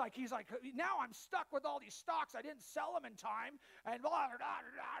 And he's like, now I'm stuck with all these stocks. I didn't sell them in time. And blah, blah,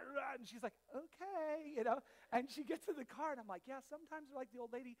 blah, blah. And she's like, okay, And she gets to the car, and I'm like, yeah, sometimes like the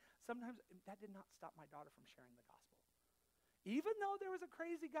old lady, sometimes that did not stop my daughter from sharing the gospel. Even though there was a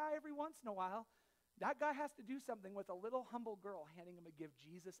crazy guy every once in a while, that guy has to do something with a little humble girl handing him a Give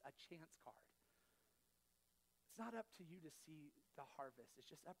Jesus a Chance card. It's not up to you to see the harvest.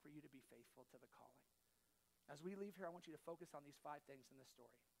 It's just up for you to be faithful to the calling. As we leave here, I want you to focus on these 5 things in this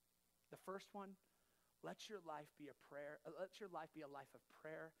story. The first one, let your life be a prayer. Let your life be a life of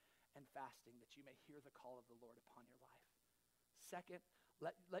prayer and fasting, that you may hear the call of the Lord upon your life. Second,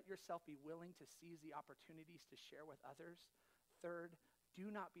 let yourself be willing to seize the opportunities to share with others. Third, do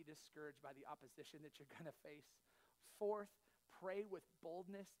not be discouraged by the opposition that you're going to face. Fourth, pray with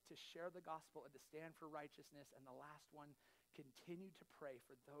boldness to share the gospel and to stand for righteousness. And the last one, continue to pray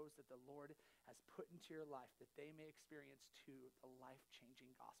for those that the Lord has put into your life, that they may experience too the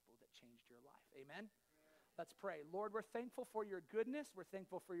life-changing gospel that changed your life. Amen? Let's pray. Lord, we're thankful for your goodness. We're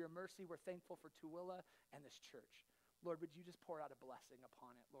thankful for your mercy. We're thankful for Tooele and this church. Lord, would you just pour out a blessing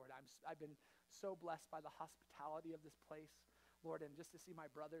upon it, Lord? I've been so blessed by the hospitality of this place, Lord, and just to see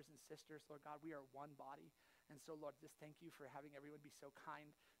my brothers and sisters, Lord God, we are one body. And so, Lord, just thank you for having everyone be so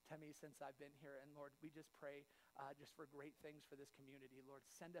kind to me since I've been here. And, Lord, we just pray just for great things for this community. Lord,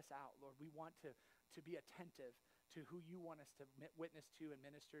 send us out. Lord, we want to be attentive to who you want us to witness to and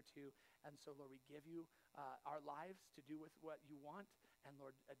minister to. And so, Lord, we give you our lives to do with what you want. And,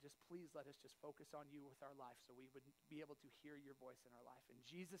 Lord, just please let us just focus on you with our life so we would be able to hear your voice in our life. In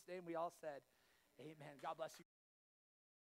Jesus' name, we all said, amen. God bless you.